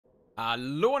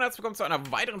Hallo und herzlich willkommen zu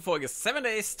einer weiteren Folge 7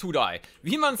 Days to Die.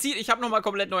 Wie man sieht, ich habe nochmal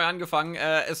komplett neu angefangen.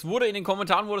 Es wurde in den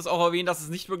Kommentaren auch erwähnt, dass es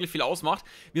nicht wirklich viel ausmacht.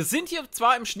 Wir sind hier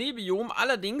zwar im Schneebiom,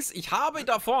 allerdings, ich habe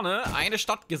da vorne eine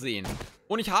Stadt gesehen.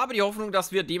 Und ich habe die Hoffnung,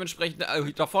 dass wir dementsprechend,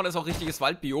 da vorne ist auch richtiges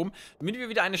Waldbiom, damit wir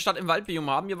wieder eine Stadt im Waldbiom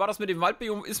haben. Mir war das mit dem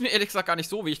Waldbiom, ist mir ehrlich gesagt gar nicht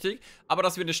so wichtig, aber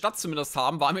dass wir eine Stadt zumindest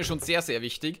haben, war mir schon sehr, sehr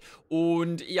wichtig.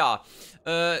 Und ja,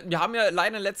 wir haben ja leider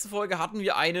in der letzten Folge hatten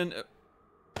wir einen...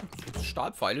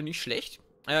 Stahlpfeile, nicht schlecht.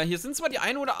 Hier sind zwar die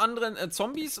ein oder anderen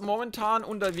Zombies momentan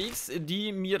unterwegs,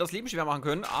 die mir das Leben schwer machen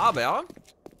können, aber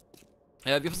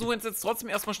wir versuchen jetzt trotzdem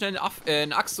erstmal schnell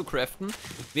eine Axt zu craften.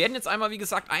 Werden jetzt einmal, wie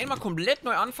gesagt, komplett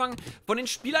neu anfangen. Von den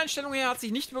Spieleinstellungen her hat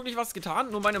sich nicht wirklich was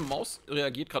getan, nur meine Maus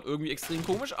reagiert gerade irgendwie extrem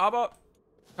komisch, aber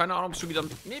keine Ahnung, ob es schon wieder...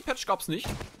 Nee, Patch gab es nicht.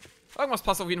 Irgendwas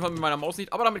passt auf jeden Fall mit meiner Maus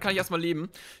nicht, aber damit kann ich erstmal leben.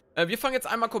 Wir fangen jetzt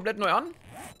einmal komplett neu an.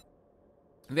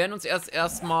 Wir werden uns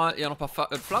erstmal noch ein paar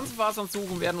Pflanzenfasern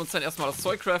suchen, werden uns dann erstmal das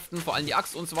Zeug craften, vor allem die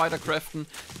Axt und so weiter craften.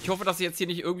 Ich hoffe, dass ich jetzt hier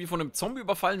nicht irgendwie von einem Zombie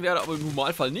überfallen werde, aber im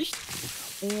Normalfall nicht.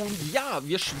 Und ja,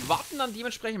 wir warten dann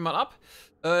dementsprechend mal ab,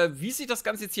 wie sich das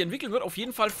Ganze jetzt hier entwickeln wird. Auf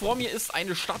jeden Fall vor mir ist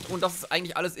eine Stadt und das ist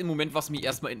eigentlich alles im Moment, was mich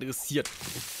erstmal interessiert.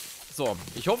 So,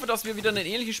 ich hoffe, dass wir wieder einen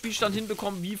ähnlichen Spielstand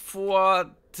hinbekommen wie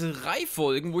vor 3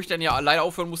 Folgen, wo ich dann ja leider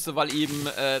aufhören musste, weil eben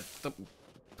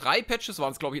 3 Patches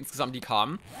waren es, glaube ich, insgesamt, die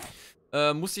kamen.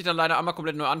 Musste ich dann leider einmal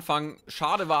komplett neu anfangen.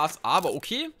 Schade war es, aber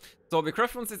okay. So, wir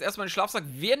craften uns jetzt erstmal den Schlafsack.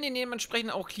 Werden den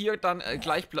dementsprechend auch hier dann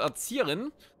gleich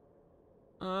platzieren.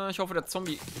 Ich hoffe, der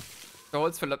Zombie, der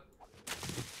Holzfäller...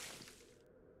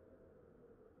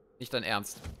 Nicht dein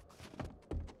Ernst.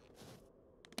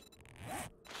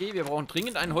 Okay, wir brauchen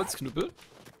dringend einen Holzknüppel.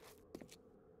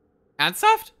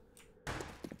 Ernsthaft?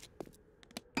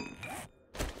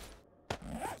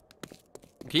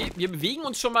 Okay, wir bewegen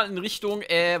uns schon mal in Richtung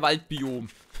Waldbiom.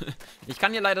 Ich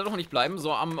kann hier leider doch nicht bleiben.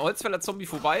 So, am Holzfäller-Zombie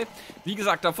vorbei. Wie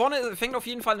gesagt, da vorne fängt auf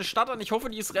jeden Fall eine Stadt an. Ich hoffe,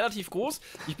 die ist relativ groß.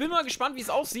 Ich bin mal gespannt, wie es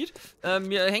aussieht.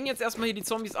 Wir hängen jetzt erstmal hier die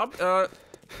Zombies ab.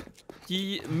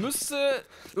 Die müsste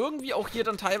irgendwie auch hier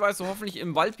dann teilweise hoffentlich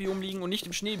im Waldbiom liegen und nicht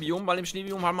im Schneebiom, weil im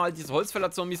Schneebiom haben wir halt diese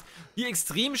Holzfäller-Zombies, die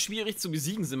extrem schwierig zu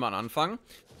besiegen sind am Anfang.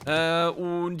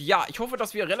 Und ja, ich hoffe,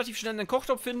 dass wir relativ schnell einen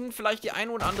Kochtopf finden, vielleicht die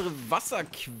eine oder andere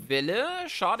Wasserquelle,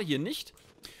 schade hier nicht.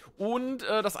 Und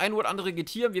das eine oder andere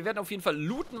Getier. Wir werden auf jeden Fall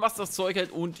looten, was das Zeug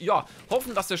hält und ja,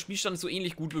 hoffen, dass der Spielstand so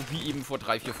ähnlich gut wird wie eben vor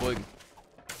 3, 4 Folgen.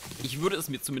 Ich würde es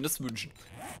mir zumindest wünschen.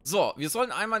 So, wir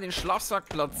sollen einmal den Schlafsack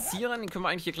platzieren. Den können wir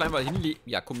eigentlich hier gleich mal hinlegen.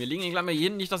 Ja, komm, wir legen ihn gleich mal hier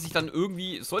hin. Nicht, dass ich dann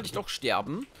irgendwie... Sollte ich doch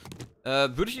sterben.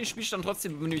 Würde ich den Spielstand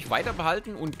trotzdem nämlich weiter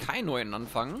behalten und keinen neuen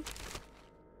anfangen.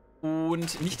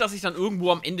 Und nicht, dass ich dann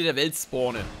irgendwo am Ende der Welt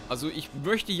spawne. Also, ich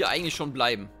möchte hier eigentlich schon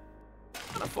bleiben.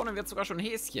 Ah, da vorne wird sogar schon ein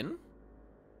Häschen.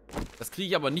 Das kriege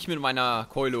ich aber nicht mit meiner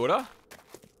Keule, oder?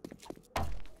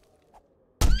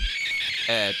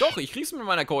 Doch, ich krieg's mit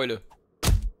meiner Keule.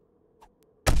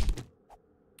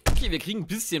 Okay, wir kriegen ein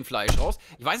bisschen Fleisch raus.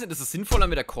 Ich weiß nicht, ist es sinnvoller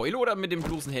mit der Keule oder mit den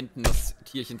bloßen Händen das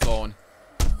Tierchen zu hauen?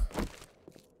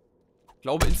 Ich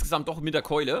glaube insgesamt doch mit der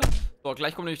Keule. So,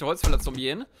 gleich kommt nämlich der Holzfäller-Zombie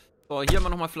hin. So, hier haben wir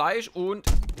nochmal Fleisch und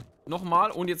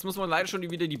nochmal. Und jetzt müssen wir leider schon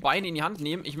wieder die Beine in die Hand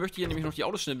nehmen. Ich möchte hier nämlich noch die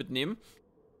Autos schnell mitnehmen.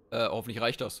 Hoffentlich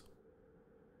reicht das.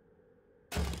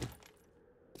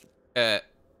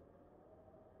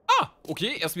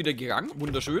 Okay, erst wieder gegangen.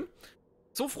 Wunderschön.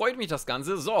 So freut mich das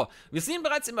Ganze. So, wir sehen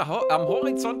bereits am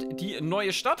Horizont die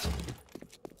neue Stadt.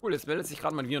 Cool, jetzt meldet sich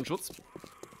gerade mein Virenschutz.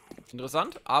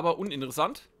 Interessant, aber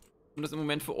uninteressant. Und das im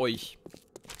Moment für euch.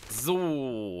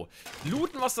 So,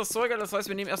 looten, was das Zeug hat. Das heißt,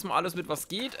 wir nehmen erstmal alles mit, was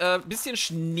geht. Bisschen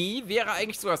Schnee wäre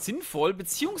eigentlich sogar sinnvoll.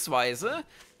 Beziehungsweise,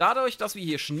 dadurch, dass wir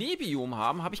hier Schneebiom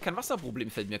haben, habe ich kein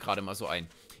Wasserproblem, fällt mir gerade mal so ein.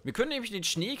 Wir können nämlich den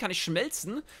Schnee, kann ich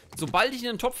schmelzen, sobald ich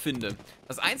einen Topf finde.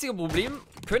 Das einzige Problem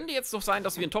könnte jetzt noch sein,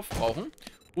 dass wir einen Topf brauchen.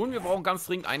 Und wir brauchen ganz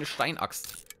dringend eine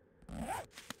Steinaxt.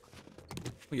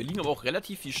 Oh, hier liegen aber auch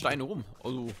relativ viele Steine rum.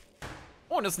 Also.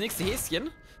 Oh, und das nächste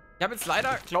Häschen. Ich habe jetzt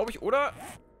leider, glaube ich, oder...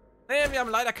 Nee, wir haben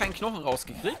leider keinen Knochen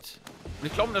rausgekriegt. Und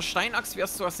ich glaube, mit der Steinaxt wäre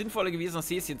es sogar sinnvoller gewesen, das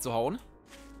Häschen zu hauen.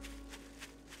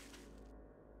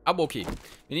 Aber okay.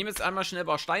 Wir nehmen jetzt einmal schnell ein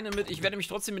paar Steine mit. Ich werde mich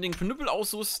trotzdem mit den Knüppel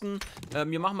ausrüsten.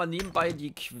 Wir machen mal nebenbei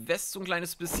die Quest so ein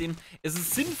kleines bisschen. Es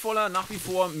ist sinnvoller nach wie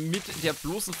vor mit der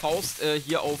bloßen Faust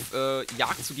hier auf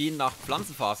Jagd zu gehen nach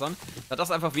Pflanzenfasern. Da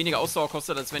das einfach weniger Ausdauer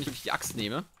kostet, als wenn ich wirklich die Axt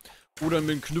nehme. Oder mit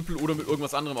dem Knüppel oder mit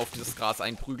irgendwas anderem auf dieses Gras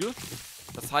einprügel.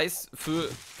 Das heißt, für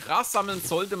Gras sammeln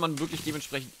sollte man wirklich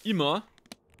dementsprechend immer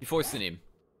die Fäuste nehmen.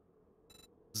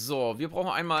 So, wir brauchen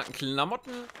einmal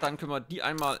Klamotten. Dann können wir die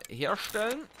einmal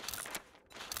herstellen.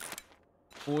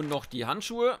 Und noch die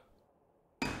Handschuhe.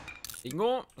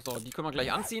 Bingo. So, die können wir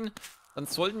gleich anziehen. Dann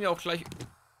sollten wir auch gleich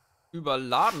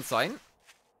überladen sein.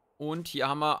 Und hier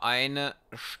haben wir ein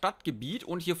Stadtgebiet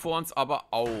und hier vor uns aber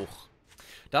auch.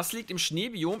 Das liegt im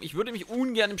Schneebiom. Ich würde mich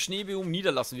ungern im Schneebiom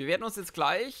niederlassen. Wir werden uns jetzt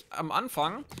gleich am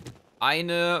Anfang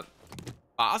eine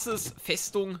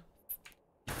Basisfestung,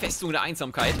 Festung der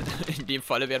Einsamkeit, in dem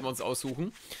Falle werden wir uns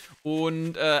aussuchen.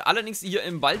 Und allerdings hier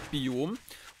im Waldbiom.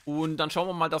 Und dann schauen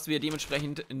wir mal, dass wir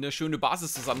dementsprechend eine schöne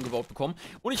Basis zusammengebaut bekommen.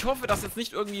 Und ich hoffe, dass jetzt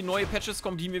nicht irgendwie neue Patches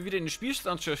kommen, die mir wieder in den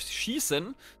Spielstand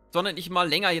schießen, sondern ich mal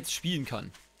länger jetzt spielen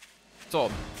kann. So,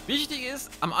 wichtig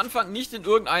ist, am Anfang nicht in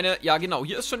irgendeine, ja genau,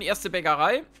 hier ist schon die erste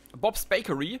Bäckerei, Bob's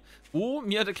Bakery, wo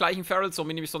mir der gleichen Feral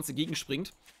Zombie nämlich sonst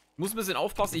entgegenspringt. Ich muss ein bisschen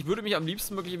aufpassen, ich würde mich am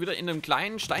liebsten wirklich wieder in einem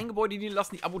kleinen Steingebäude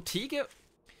niederlassen. Die Apotheke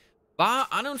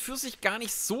war an und für sich gar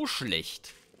nicht so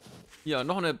schlecht. Hier,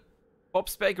 noch eine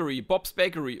Bob's Bakery, Bob's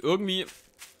Bakery. Irgendwie,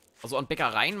 also an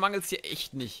Bäckereien mangelt es hier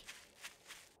echt nicht.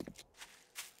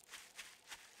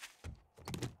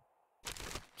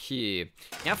 Okay.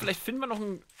 Ja, vielleicht finden wir noch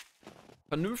ein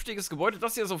vernünftiges Gebäude.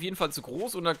 Das hier ist auf jeden Fall zu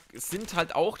groß. Und da sind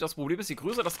halt auch, das Problem ist, je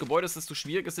größer das Gebäude ist, desto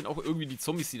schwieriger sind auch irgendwie die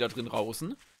Zombies, die da drin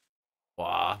rausen.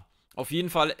 Boah. Auf jeden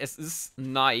Fall, es ist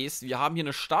nice. Wir haben hier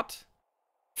eine Stadt.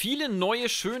 Viele neue,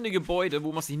 schöne Gebäude,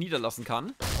 wo man sich niederlassen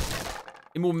kann.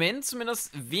 Im Moment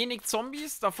zumindest wenig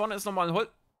Zombies. Da vorne ist nochmal ein Holz.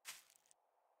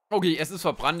 Okay, es ist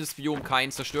verbranntes Biom,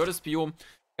 kein zerstörtes Biom.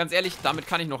 Ganz ehrlich, damit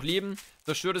kann ich noch leben.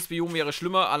 Zerstörtes Biom wäre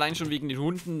schlimmer, allein schon wegen den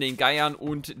Hunden, den Geiern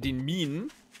und den Minen.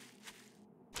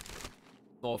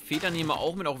 So, Federn nehmen wir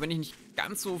auch mit, auch wenn ich nicht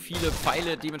ganz so viele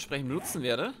Pfeile dementsprechend benutzen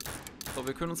werde. So,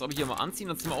 wir können uns aber hier mal anziehen,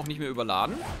 dann sind wir auch nicht mehr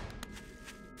überladen.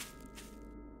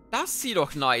 Das sieht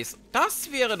doch nice.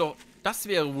 Das wäre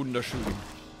wunderschön.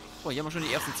 So, hier haben wir schon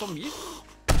die ersten Zombies.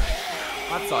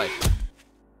 Mahlzeit.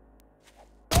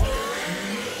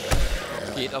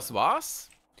 Okay, das war's.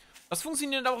 Das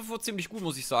funktioniert aber ziemlich gut,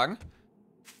 muss ich sagen.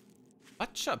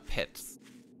 Butcher-Pets.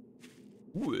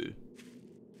 Cool.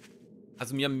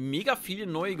 Also wir haben mega viele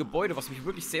neue Gebäude, was mich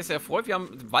wirklich sehr, sehr freut. Wir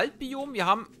haben Waldbiom, wir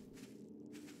haben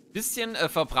ein bisschen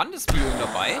verbranntes Biom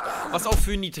dabei, was auch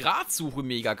für Nitratsuche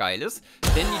mega geil ist.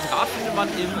 Denn Nitrat findet man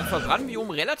im verbrannten Biom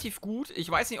relativ gut.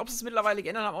 Ich weiß nicht, ob sie es mittlerweile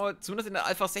geändert haben, aber zumindest in der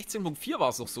Alpha 16.4 war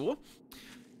es doch so.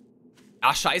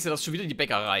 Ach scheiße, das ist schon wieder die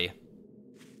Bäckerei.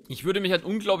 Ich würde mich halt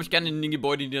unglaublich gerne in den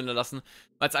Gebäuden niederlassen,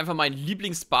 weil es einfach mein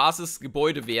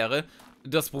Lieblingsbasisgebäude wäre.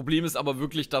 Das Problem ist aber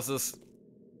wirklich, dass es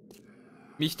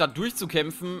mich da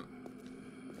durchzukämpfen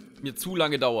mir zu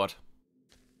lange dauert.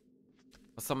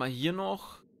 Was haben wir hier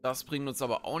noch? Das bringt uns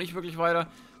aber auch nicht wirklich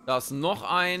weiter. Da ist noch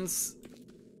eins.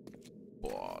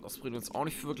 Boah, das bringt uns auch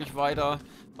nicht wirklich weiter.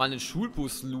 Mal einen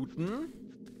Schulbus looten.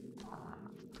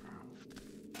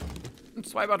 Und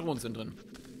 2 Patronen sind drin.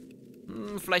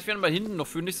 Vielleicht werden wir hinten noch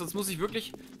fündig, sonst muss ich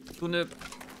wirklich so eine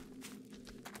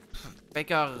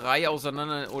Bäckerei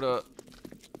auseinander oder...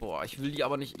 Boah, ich will die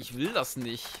aber nicht, ich will das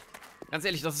nicht. Ganz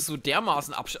ehrlich, das ist so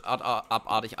dermaßen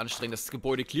abartig anstrengend, das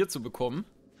Gebäude clear zu bekommen.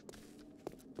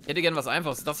 Ich hätte gern was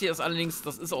Einfaches. Das hier ist allerdings,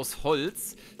 das ist aus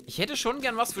Holz. Ich hätte schon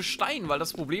gern was für Stein, weil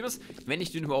das Problem ist, wenn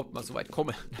ich denn überhaupt mal so weit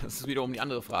komme, das ist wiederum die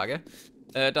andere Frage,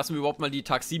 dass wir überhaupt mal die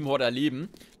Tag 7 Horde erleben,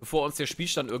 bevor uns der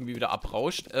Spielstand irgendwie wieder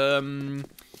abrauscht, dann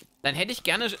hätte ich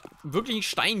gerne wirklich ein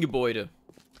Steingebäude.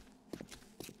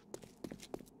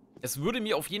 Es würde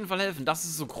mir auf jeden Fall helfen. Das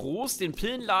ist so groß. Den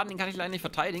Pillenladen, den kann ich leider nicht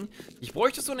verteidigen. Ich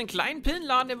bräuchte so einen kleinen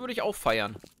Pillenladen, den würde ich auch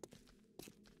feiern.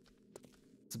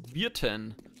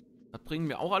 Bierten. Das bringt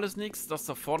mir auch alles nichts. Das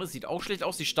da vorne sieht auch schlecht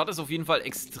aus. Die Stadt ist auf jeden Fall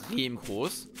extrem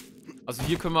groß. Also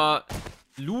hier können wir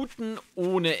looten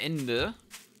ohne Ende.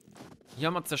 Hier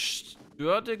haben wir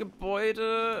zerstörte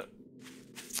Gebäude.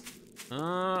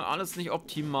 Alles nicht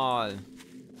optimal.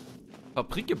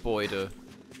 Fabrikgebäude.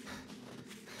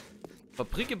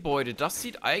 Fabrikgebäude, das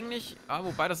sieht eigentlich... Ah,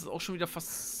 wobei, das ist auch schon wieder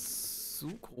fast zu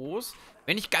groß.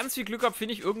 Wenn ich ganz viel Glück habe,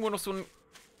 finde ich irgendwo noch so ein...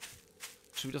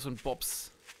 Schon wieder so ein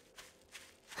Bobs.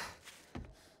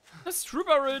 Eine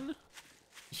Stripperin.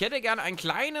 Ich hätte gerne ein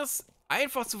kleines,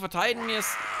 einfach zu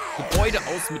verteidigendes Gebäude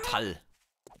aus Metall.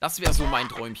 Das wäre so mein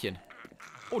Träumchen.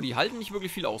 Oh, die halten nicht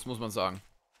wirklich viel aus, muss man sagen.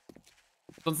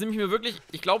 Sonst nehme ich mir wirklich...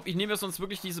 Ich glaube, ich nehme mir sonst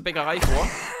wirklich diese Bäckerei vor.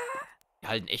 Die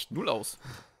halten echt null aus.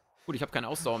 Gut, ich habe keine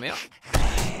Ausdauer mehr.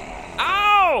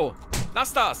 Au!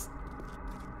 Lass das!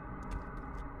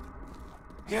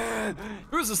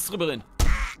 Böse Stripperin.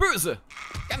 Böse!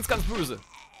 Ganz, ganz böse.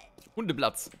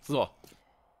 Hundeplatz. So.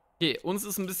 Okay, uns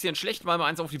ist ein bisschen schlecht, weil wir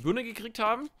eins auf die Birne gekriegt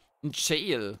haben. Ein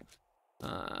Jail.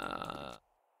 Ach,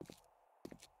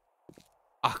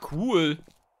 cool.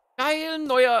 Geil,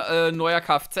 neuer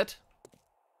Kfz.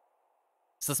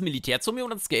 Ist das ein Militärzombie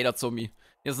oder ein Skater-Zombie?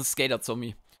 Ja, das ist ein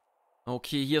Skater-Zombie.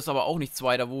 Okay, hier ist aber auch nichts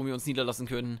weiter, wo wir uns niederlassen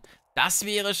können. Das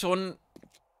wäre schon...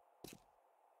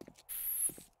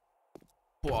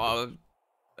 Boah.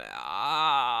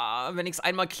 wenn ich es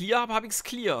einmal clear habe, habe ich es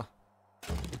clear.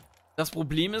 Das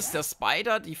Problem ist, der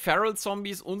Spider, die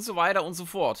Feral-Zombies und so weiter und so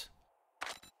fort.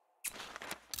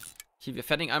 Hier, wir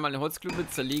fertigen einmal den Holzklüppel,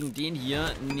 zerlegen den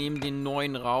hier, nehmen den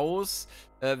neuen raus.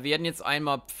 Werden jetzt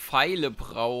einmal Pfeile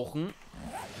brauchen.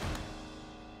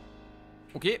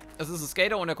 Okay, das ist ein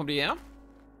Skater und er kommt hierher.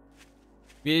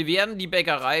 Wir werden die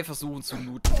Bäckerei versuchen zu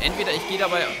looten. Entweder ich gehe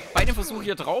dabei bei dem Versuch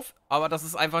hier drauf, aber das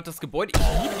ist einfach das Gebäude.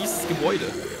 Ich liebe dieses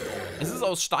Gebäude. Es ist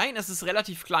aus Stein, es ist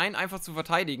relativ klein, einfach zu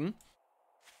verteidigen.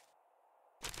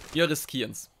 Wir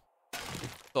riskieren es.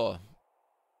 So.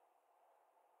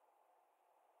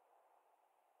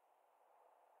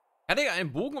 Hat er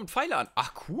einen Bogen und Pfeile an?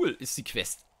 Ach cool, ist die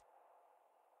Quest.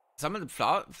 Sammelt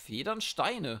Federn,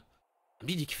 Steine. Haben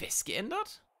die Quest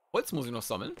geändert? Holz muss ich noch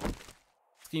sammeln.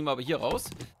 Das kriegen wir aber hier raus.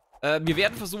 Wir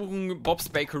werden versuchen, Bob's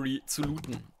Bakery zu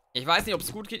looten. Ich weiß nicht, ob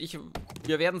es gut geht.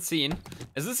 Wir werden sehen.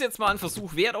 Es ist jetzt mal ein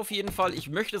Versuch wert auf jeden Fall. Ich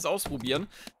möchte es ausprobieren.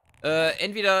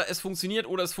 Entweder es funktioniert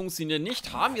oder es funktioniert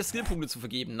nicht. Haben wir Skillpunkte zu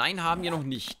vergeben? Nein, haben wir noch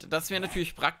nicht. Das wäre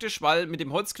natürlich praktisch, weil mit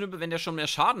dem Holzknüppel, wenn der schon mehr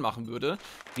Schaden machen würde,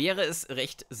 wäre es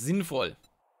recht sinnvoll.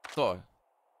 So.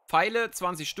 Pfeile,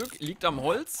 20 Stück, liegt am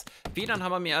Holz. Federn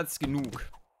haben wir mehr als genug.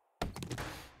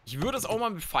 Ich würde es auch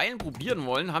mal mit Pfeilen probieren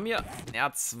wollen. Haben wir,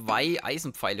 ja, 2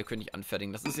 Eisenpfeile könnte ich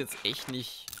anfertigen. Das ist jetzt echt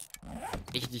nicht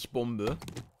Bombe.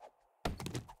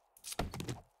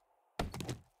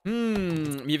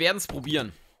 Wir werden es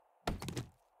probieren.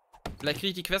 Vielleicht kriege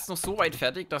ich die Quest noch so weit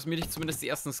fertig, dass ich zumindest die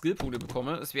ersten Skillpunkte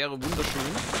bekomme. Es wäre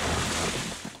wunderschön.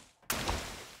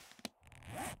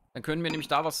 Dann können wir nämlich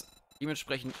da was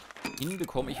dementsprechend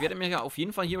hinbekommen. Ich werde mir ja auf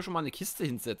jeden Fall hier schon mal eine Kiste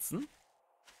hinsetzen.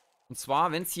 Und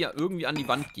zwar, wenn es hier irgendwie an die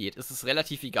Wand geht, ist es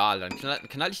relativ egal. Dann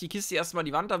knall ich die Kiste erstmal an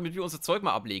die Wand, damit wir unser Zeug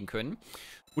mal ablegen können.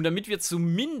 Und damit wir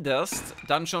zumindest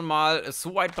dann schon mal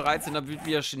so weit bereit sind, damit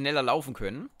wir schneller laufen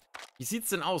können. Wie sieht es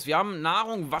denn aus? Wir haben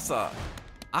Nahrung, Wasser.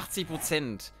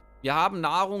 80%. Wir haben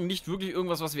Nahrung, nicht wirklich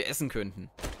irgendwas, was wir essen könnten.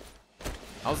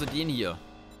 Außer den hier.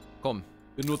 Komm,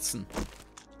 benutzen.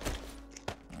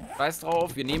 Scheiß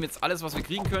drauf, wir nehmen jetzt alles, was wir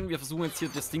kriegen können. Wir versuchen jetzt hier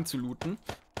das Ding zu looten.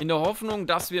 In der Hoffnung,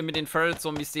 dass wir mit den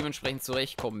Feral-Zombies dementsprechend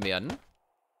zurechtkommen werden.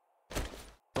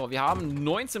 So, wir haben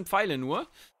 19 Pfeile nur.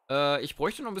 Ich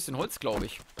bräuchte noch ein bisschen Holz, glaube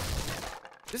ich.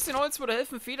 Ein bisschen Holz würde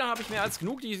helfen. Federn habe ich mehr als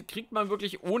genug. Die kriegt man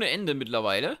wirklich ohne Ende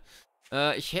mittlerweile.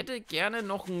 Ich hätte gerne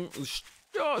noch ein...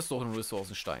 Ja, ist doch ein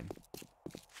Ressourcenstein.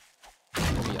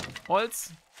 Hier.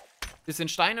 Holz. Bisschen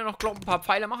Steine noch kloppen. Ein paar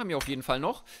Pfeile machen wir auf jeden Fall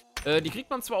noch. Die kriegt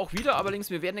man zwar auch wieder, allerdings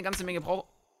wir werden eine ganze Menge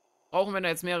brauchen, wenn da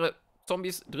jetzt mehrere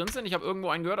Zombies drin sind. Ich habe irgendwo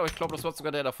einen gehört, aber ich glaube, das war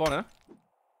sogar der da vorne.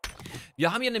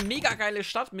 Wir haben hier eine mega geile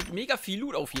Stadt mit mega viel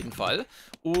Loot auf jeden Fall.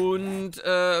 Und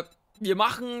wir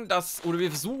machen das, oder wir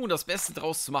versuchen das Beste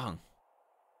draus zu machen.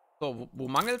 So, wo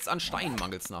mangelt es? An Steinen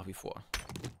mangelt es nach wie vor.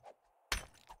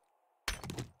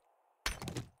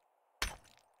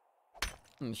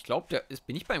 Ich glaube,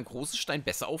 bin ich beim großen Stein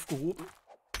besser aufgehoben?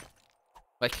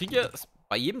 Weil ich kriege,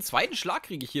 bei jedem zweiten Schlag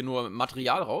kriege ich hier nur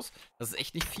Material raus. Das ist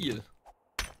echt nicht viel.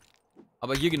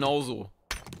 Aber hier genauso.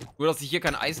 Nur, dass ich hier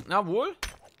kein Eisen... Na wohl?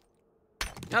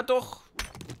 Ja, doch.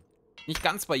 Nicht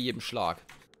ganz bei jedem Schlag.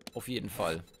 Auf jeden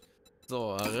Fall.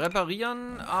 So,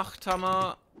 reparieren. 8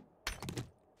 Hammer.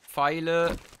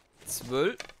 Pfeile.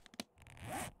 12.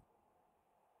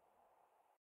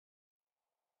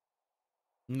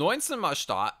 Mal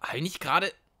Stahl. Habe ich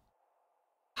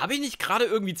nicht gerade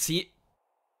irgendwie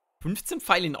 15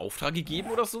 Pfeile in Auftrag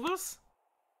gegeben oder sowas?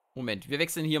 Moment, wir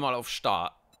wechseln hier mal auf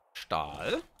Stahl.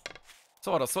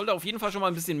 So, das sollte auf jeden Fall schon mal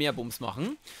ein bisschen mehr Bums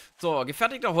machen. So,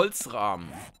 gefertigter Holzrahmen.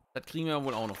 Das kriegen wir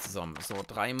wohl auch noch zusammen. So,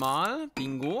 3-mal.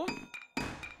 Bingo.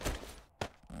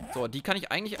 So, die kann ich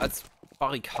eigentlich als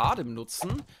Barrikade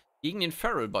benutzen. Gegen den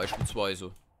Feral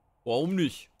beispielsweise. Warum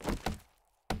nicht?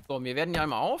 So, wir werden hier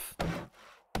einmal auf.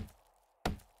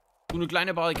 So eine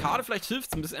kleine Barrikade, vielleicht hilft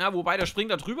es ein bisschen. Ja, wobei, der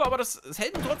springt da drüber, aber es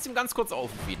hält ihn trotzdem ganz kurz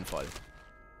auf jeden Fall.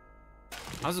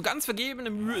 Also ganz vergebene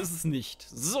Mühe ist es nicht.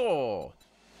 So.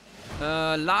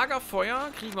 Lagerfeuer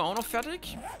kriegen wir auch noch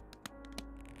fertig.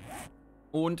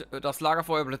 Und das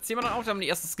Lagerfeuer platzieren wir dann auch. Da haben wir die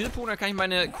ersten Skillpunkte. Dann kann ich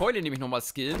meine Keule nämlich nochmal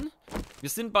skillen. Wir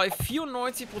sind bei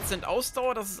 94%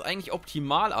 Ausdauer. Das ist eigentlich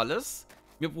optimal alles.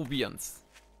 Wir probieren es.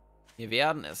 Wir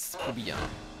werden es probieren.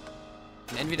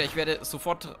 Und entweder ich werde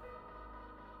sofort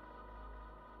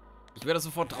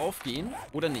drauf gehen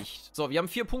oder nicht. So, wir haben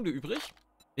 4 Punkte übrig.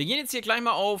 Wir gehen jetzt hier gleich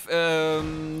mal auf,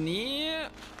 nee.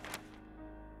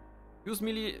 Use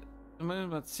Melee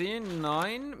 10,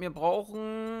 nein. Wir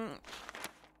brauchen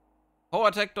Power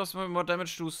Attack does more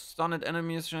damage to stunned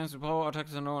enemies. Chance to Power Attack,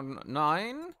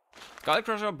 nein.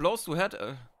 Skullcrusher blows to head.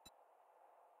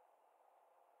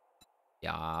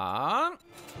 Ja.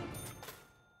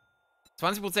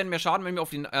 20% mehr Schaden, wenn wir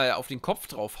auf den Kopf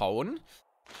draufhauen.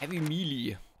 Heavy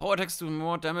Melee. Power attacks do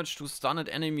more damage to stunned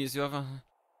enemies. You have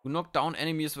to knock down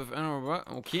enemies with...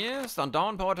 Okay, stun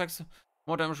down. Power attacks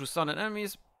more damage to stunned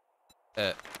enemies.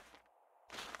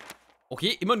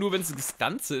 Okay, immer nur, wenn sie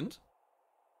gestunt sind.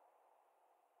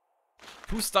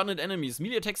 Two stunned enemies.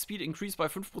 Melee attack speed increased by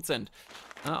 5%.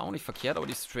 Auch nicht verkehrt, aber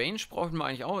die Strange brauchen wir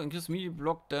eigentlich auch. Increase Melee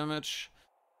block damage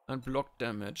und block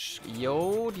damage.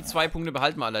 Yo, die 2 Punkte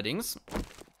behalten wir allerdings.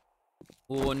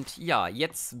 Und ja,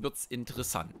 jetzt wird's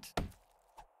interessant.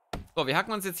 So, wir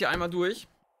hacken uns jetzt hier einmal durch.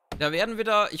 Da werden wir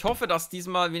da, ich hoffe, dass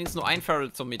diesmal wenigstens nur ein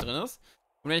Feral-Zombie drin ist.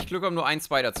 Und wenn ich Glück habe, nur ein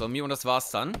Spider-Zombie und das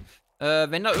war's dann.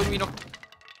 Wenn da irgendwie noch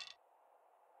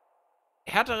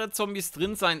härtere Zombies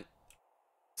drin sein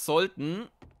sollten,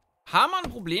 haben wir ein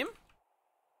Problem.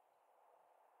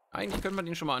 Eigentlich könnte man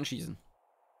den schon mal anschießen.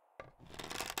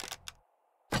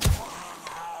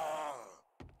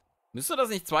 Müsste das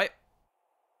nicht 2...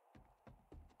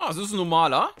 Ah, das ist ein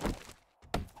normaler.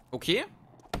 Okay.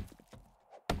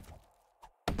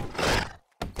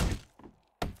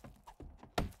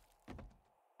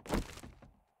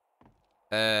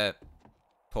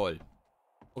 Toll.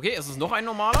 Okay, es ist noch ein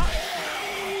normaler.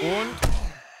 Und...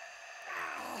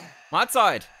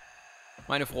 Mahlzeit,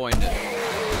 meine Freunde.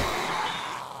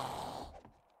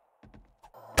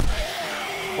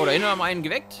 Oh, da hinten haben wir einen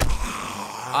geweckt.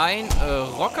 Ein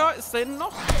Rocker ist da hinten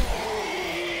noch.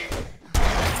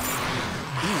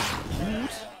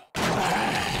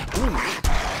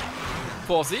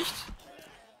 Vorsicht.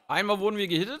 Einmal wurden wir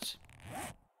gehittet.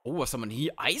 Oh, was haben wir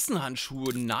hier?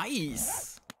 Eisenhandschuhe.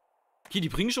 Nice. Okay, die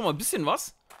bringen schon mal ein bisschen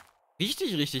was.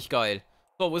 Richtig, richtig geil.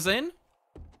 So, wo ist er hin?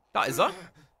 Da ist er.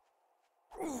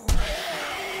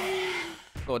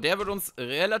 So, der wird uns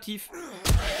relativ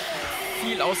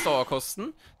viel Ausdauer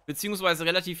kosten. Beziehungsweise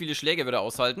relativ viele Schläge wird er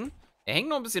aushalten. Er hängt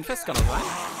noch ein bisschen fest, kann das sein?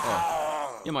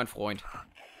 Oh, hier, mein Freund.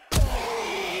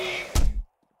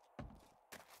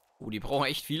 Oh, die brauchen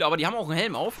echt viel, aber die haben auch einen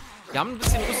Helm auf. Die haben ein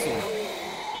bisschen Rüstung.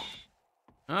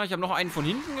 Ja, ich habe noch einen von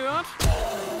hinten gehört.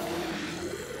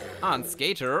 Ah, ein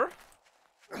Skater.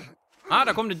 Ah,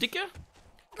 da kommt eine Dicke.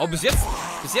 Oh, bis jetzt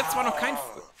war noch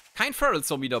kein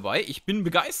Feral-Zombie dabei. Ich bin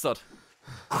begeistert.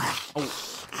 Oh.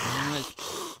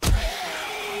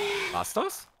 War's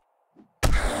das?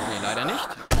 Nee, leider nicht.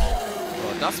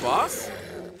 So, das war's.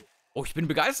 Oh, ich bin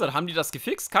begeistert. Haben die das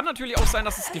gefixt? Kann natürlich auch sein,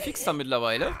 dass sie es gefixt haben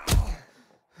mittlerweile.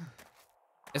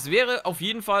 Es wäre auf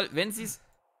jeden Fall, wenn sie es...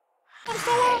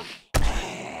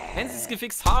 Wenn sie es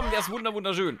gefixt haben, wäre es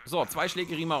wunderschön. So, 2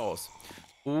 Schläge Riemen raus.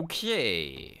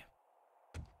 Okay.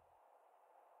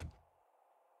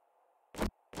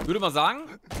 Ich würde mal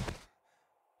sagen,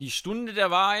 die Stunde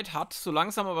der Wahrheit hat so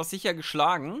langsam aber sicher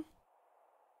geschlagen.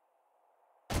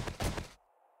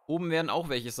 Oben werden auch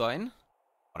welche sein.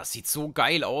 Oh, das sieht so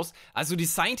geil aus. Also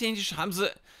designtechnisch haben sie,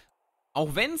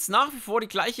 auch wenn es nach wie vor die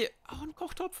gleiche... Oh, ein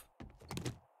Kochtopf.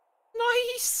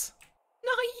 Nice.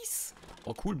 Nice.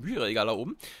 Oh, cool, Bücherregal da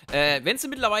oben. Wenn sie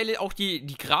mittlerweile auch die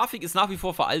Grafik ist nach wie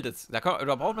vor veraltet. Da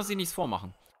braucht man sich nichts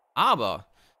vormachen. Aber,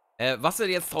 was sie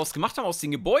jetzt draus gemacht haben aus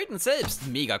den Gebäuden selbst,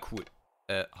 mega cool.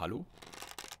 Hallo?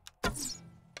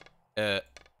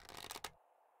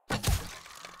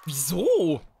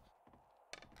 Wieso?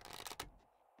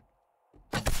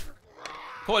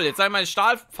 Toll, jetzt seien meine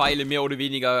Stahlpfeile mehr oder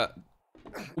weniger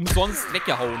umsonst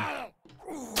weggehauen.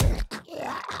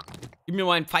 Gib mir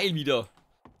meinen Pfeil wieder.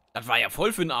 Das war ja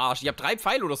voll für den Arsch. Ich habe 3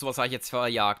 Pfeile oder sowas habe ich jetzt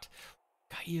verjagt.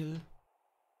 Geil.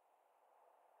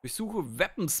 Durchsuche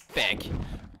Weapons-Bag.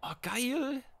 Oh,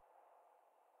 geil.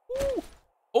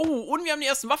 Oh, und wir haben die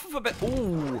ersten Waffen verbessert.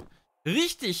 Oh,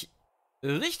 richtig,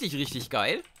 richtig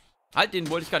geil. Halt, den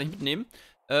wollte ich gar nicht mitnehmen.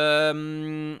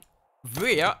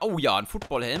 Wer? Oh ja, ein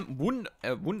Footballhelm.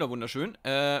 Wunderschön.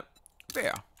 Wer?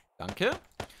 Danke.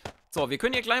 So, wir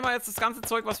können hier gleich mal jetzt das ganze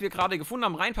Zeug, was wir gerade gefunden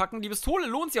haben, reinpacken. Die Pistole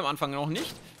lohnt sich am Anfang noch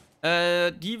nicht.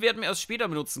 Die werden wir erst später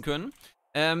benutzen können.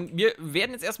 Wir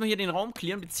werden jetzt erstmal hier den Raum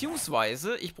clearen,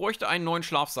 beziehungsweise ich bräuchte einen neuen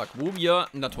Schlafsack, wo wir,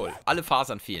 na toll, alle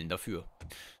Fasern fehlen dafür.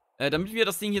 Damit wir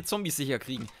das Ding hier Zombies sicher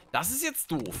kriegen. Das ist jetzt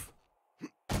doof.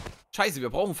 Scheiße, wir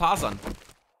brauchen Fasern.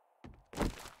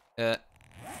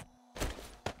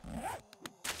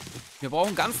 Wir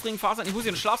brauchen ganz dringend Fasern. Ich muss hier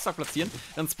einen Schlafsack platzieren.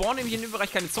 Dann spawnen nämlich in dem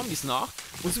Bereich keine Zombies nach.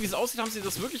 Und so wie es aussieht, haben sie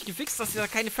das wirklich gefixt, dass da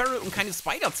keine Feral und keine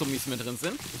Spider-Zombies mehr drin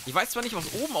sind. Ich weiß zwar nicht,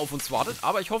 was oben auf uns wartet,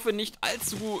 aber ich hoffe nicht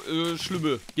allzu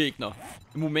schlimme Gegner.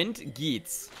 Im Moment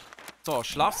geht's. So,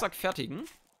 Schlafsack fertigen.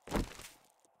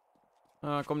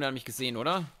 Komm, der hat mich gesehen,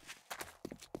 oder?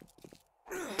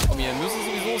 Komm, wir müssen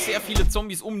sowieso sehr viele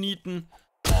Zombies umnieten.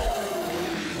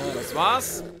 So, das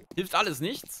war's. Hilft alles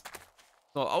nichts.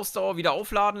 So, Ausdauer wieder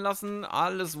aufladen lassen.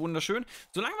 Alles wunderschön.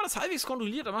 Solange man das halbwegs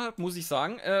kontrolliert hat, muss ich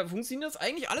sagen, funktioniert das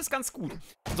eigentlich alles ganz gut.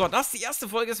 So, das ist die erste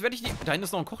Folge. Jetzt werde ich die... Da hinten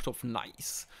ist noch ein Kochtopf.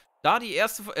 Nice. Da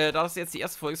das jetzt die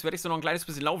erste Folge ist, werde ich so noch ein kleines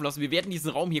bisschen laufen lassen. Wir werden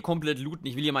diesen Raum hier komplett looten.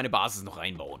 Ich will hier meine Basis noch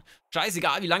reinbauen.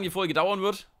 Scheißegal, wie lange die Folge dauern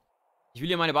wird. Ich will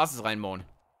hier meine Basis reinbauen.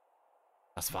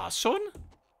 Das war's schon?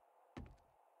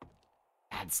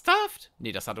 Ernsthaft?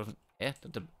 Nee, das hat doch...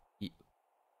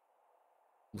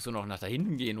 Muss doch noch nach da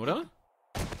hinten gehen, oder?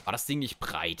 War das Ding nicht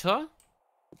breiter?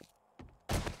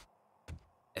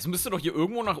 Es müsste doch hier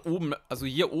irgendwo nach oben... Also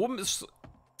hier oben ist...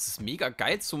 Das ist mega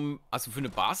geil zum... Also für eine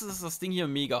Basis ist das Ding hier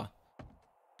mega.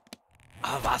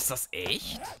 Aber war es das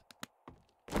echt?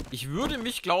 Ich würde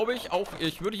mich, glaube ich, auch...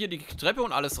 Ich würde hier die Treppe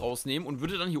und alles rausnehmen und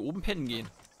würde dann hier oben pennen gehen.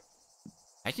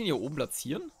 Kann ich den hier oben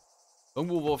platzieren?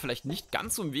 Irgendwo, wo er vielleicht nicht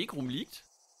ganz so im Weg rumliegt?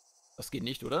 Das geht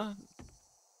nicht, oder?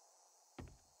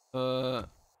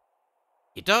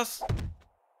 Geht das?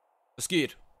 Es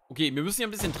geht. Okay, wir müssen hier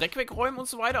ein bisschen Dreck wegräumen und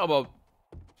so weiter, aber...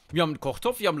 Wir haben einen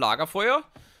Kochtopf, wir haben Lagerfeuer.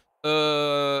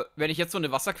 Wenn ich jetzt so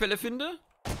eine Wasserquelle finde,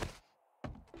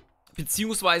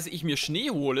 beziehungsweise ich mir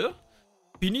Schnee hole,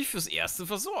 bin ich fürs Erste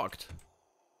versorgt.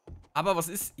 Aber was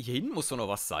ist... Hier hinten muss doch noch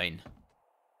was sein.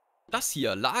 Das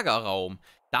hier, Lagerraum.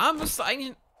 Da müsste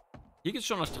eigentlich... Hier geht's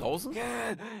schon nach draußen.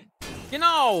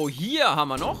 Genau, hier haben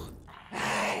wir noch.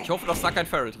 Ich hoffe, dass da kein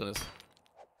Feral drin ist.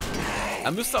 Da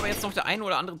müsste aber jetzt noch der eine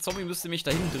oder andere Zombie müsste nämlich da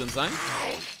hinten drin sein.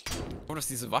 Ich hoffe, dass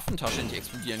diese Waffentasche nicht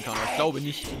explodieren kann, aber ich glaube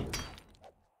nicht.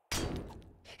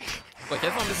 So, ich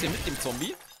helfe noch ein bisschen mit dem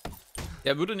Zombie.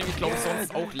 Der würde nämlich, glaube ich,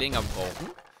 sonst auch länger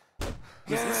brauchen.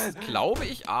 Das ist, glaube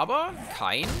ich, aber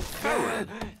kein Feral.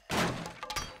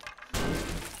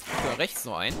 Da rechts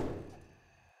noch ein.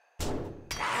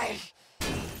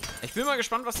 Ich bin mal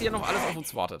gespannt, was hier noch alles auf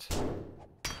uns wartet.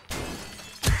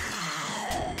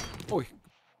 Oh,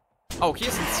 okay,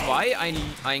 es sind zwei.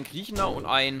 Ein kriechender und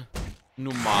ein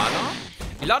normaler.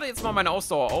 Ich lade jetzt mal meine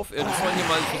Ausdauer auf. Die sollen hier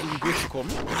mal versuchen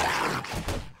durchzukommen.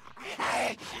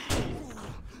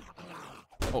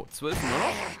 Oh, 12 nur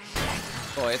noch.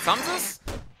 So, jetzt haben sie es.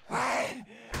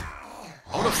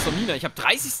 Out of Stamina. Ich habe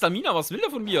 30 Stamina. Was will er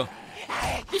von mir?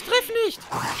 Ich treffe nicht.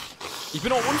 Ich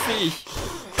bin auch unfähig.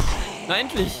 Na,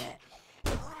 endlich.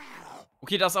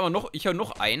 Okay, da ist aber noch... Ich höre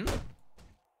noch einen.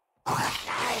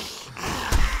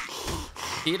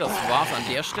 Okay, das war's an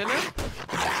der Stelle.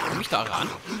 Komme ich da ran?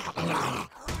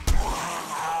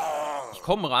 Ich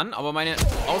komme ran, aber meine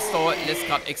Ausdauer lässt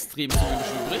gerade extrem zu wenig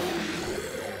übrig.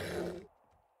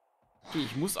 Okay,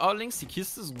 ich muss allerdings die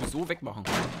Kiste sowieso wegmachen.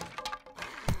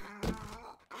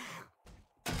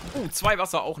 Oh, 2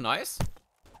 Wasser, auch nice.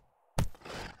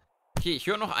 Okay, ich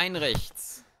höre noch einen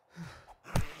rechts.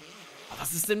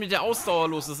 Was ist denn mit der Ausdauer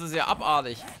los? Das ist ja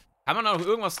abartig. Kann man da noch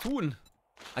irgendwas tun?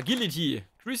 Agility.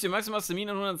 Increase your maximal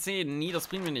Stamina 110. Nee, das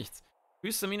bringt mir nichts.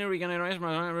 Increase Stamina Regeneration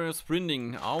by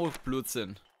Sprinting. Auf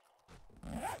Blödsinn.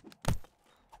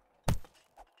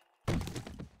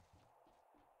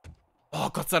 Oh,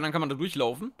 Gott sei Dank kann man da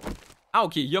durchlaufen. Ah,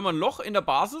 okay. Hier haben wir ein Loch in der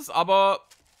Basis, aber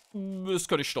das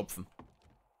kann ich stopfen.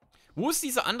 Wo ist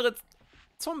dieser andere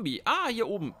Zombie? Ah, hier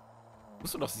oben. Ich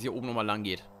wusste doch, dass es hier oben nochmal lang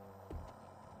geht.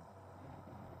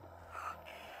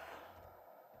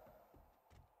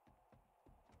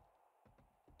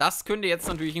 Das könnte jetzt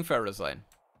natürlich ein Feral sein.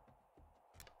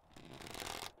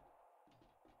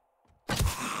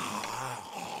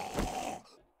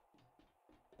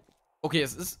 Okay,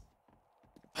 es ist...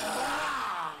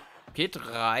 Okay,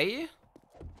 3.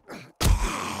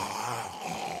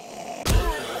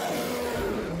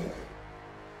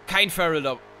 Kein Feral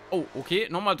da. Oh, okay,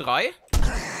 nochmal 3.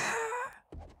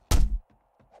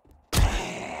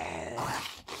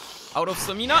 Out of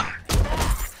Stamina.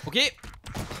 Okay.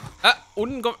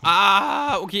 Unten kommt...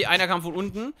 Ah, okay, einer kam von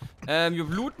unten. Wir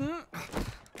bluten.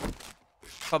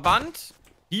 Verband.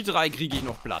 Die 3 kriege ich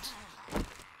noch platt.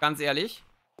 Ganz ehrlich.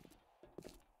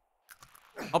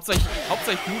 Hauptsache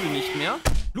ich blute nicht mehr.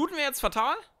 Bluten wir jetzt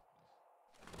fatal?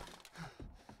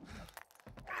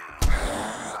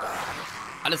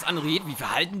 Alles andere geht. Wie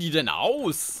verhalten die denn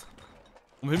aus?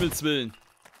 Um Himmels Willen.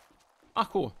 Ach,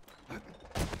 cool.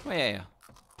 Oh, ja, ja.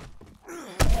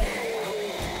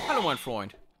 Hallo, mein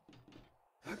Freund.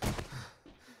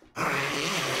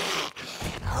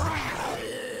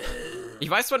 Ich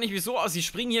weiß zwar nicht wieso, aber sie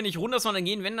springen hier nicht runter, sondern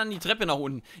gehen, wenn dann die Treppe nach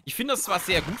unten. Ich finde das zwar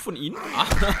sehr gut von ihnen,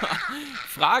 aber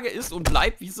Frage ist und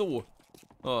bleibt, wieso?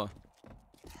 Oh.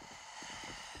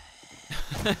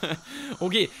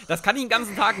 Okay, das kann ich den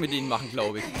ganzen Tag mit denen machen,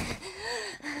 glaube ich.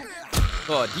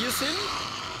 So, die ist hin.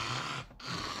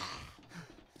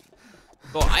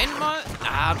 So, einmal.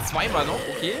 Ah, zweimal noch,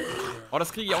 okay. Oh,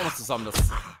 das kriege ich auch noch zusammen. Das.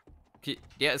 Okay,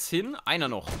 der ist hin. Einer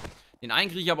noch. Den einen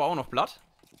kriege ich aber auch noch platt.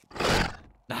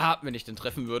 Na, wenn ich den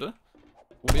treffen würde.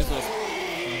 Probierst du das?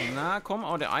 Na, komm,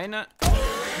 aber der eine.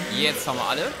 Jetzt haben wir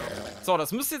alle. So,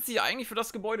 das müsste jetzt hier eigentlich für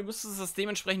das Gebäude, müsste es das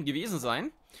dementsprechend gewesen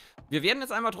sein. Wir werden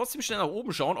jetzt einmal trotzdem schnell nach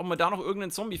oben schauen, ob wir da noch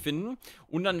irgendeinen Zombie finden.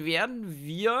 Und dann werden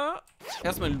wir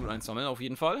erstmal den Loot einsammeln, auf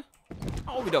jeden Fall.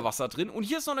 Auch wieder Wasser drin. Und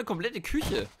hier ist noch eine komplette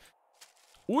Küche.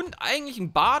 Und eigentlich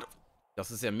ein Bad.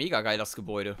 Das ist ja mega geil, das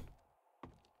Gebäude.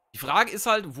 Die Frage ist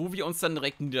halt, wo wir uns dann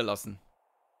direkt niederlassen.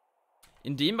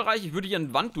 In dem Bereich, ich würde hier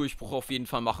einen Wanddurchbruch auf jeden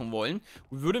Fall machen wollen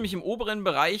und würde mich im oberen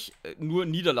Bereich nur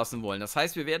niederlassen wollen. Das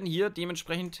heißt, wir werden hier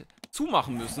dementsprechend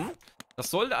zumachen müssen.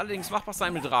 Das sollte allerdings machbar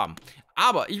sein mit Rahmen.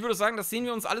 Aber ich würde sagen, das sehen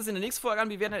wir uns alles in der nächsten Folge an.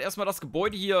 Wir werden halt erstmal das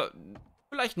Gebäude hier,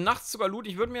 vielleicht nachts sogar looten.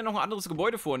 Ich würde mir noch ein anderes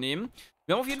Gebäude vornehmen.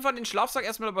 Wir haben auf jeden Fall den Schlafsack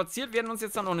erstmal platziert, werden uns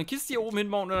jetzt dann noch eine Kiste hier oben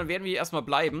hinbauen und dann werden wir hier erstmal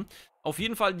bleiben. Auf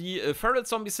jeden Fall, die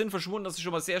Feral-Zombies sind verschwunden, das ist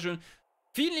schon mal sehr schön.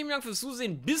 Vielen lieben Dank fürs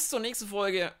Zusehen, bis zur nächsten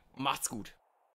Folge. Macht's gut.